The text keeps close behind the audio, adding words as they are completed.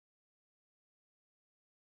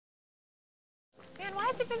Man, why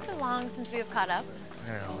has it been so long since we have caught up?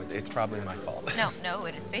 I don't know, it's probably my fault. No,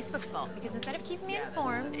 it is Facebook's fault, because instead of keeping me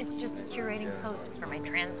informed, it's just curating posts for my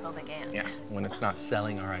transphobic aunt. Yeah, when it's not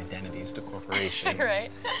selling our identities to corporations.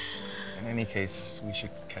 Right? In any case, we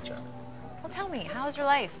should catch up. Well, tell me, how's your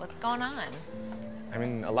life? What's going on? I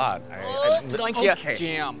mean, a lot. Thank you, okay.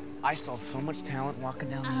 Jim. I saw so much talent walking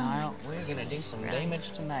down the aisle. We're gonna do some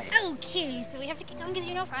damage tonight. Okay, so we have to get going because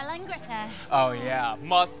you know Fräulein Greta. Oh yeah,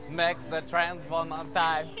 must mix the transform on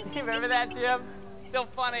time. You remember that, Jim? Still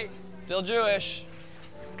funny. Still Jewish.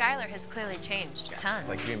 Skylar has clearly changed a ton. It's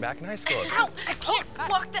like being back in high school. Ow! I can't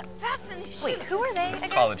walk that fast in these Wait, shoes. who are they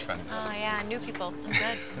again? College friends. Oh, yeah, new people. I'm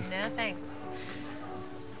good. No, thanks.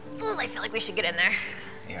 Ooh, I feel like we should get in there.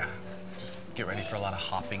 Yeah, just get ready for a lot of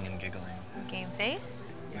hopping and giggling. Game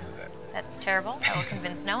face. This is it. That's terrible. I will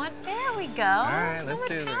convince no one. There we go. All right, So let's much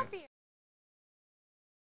do this. happier.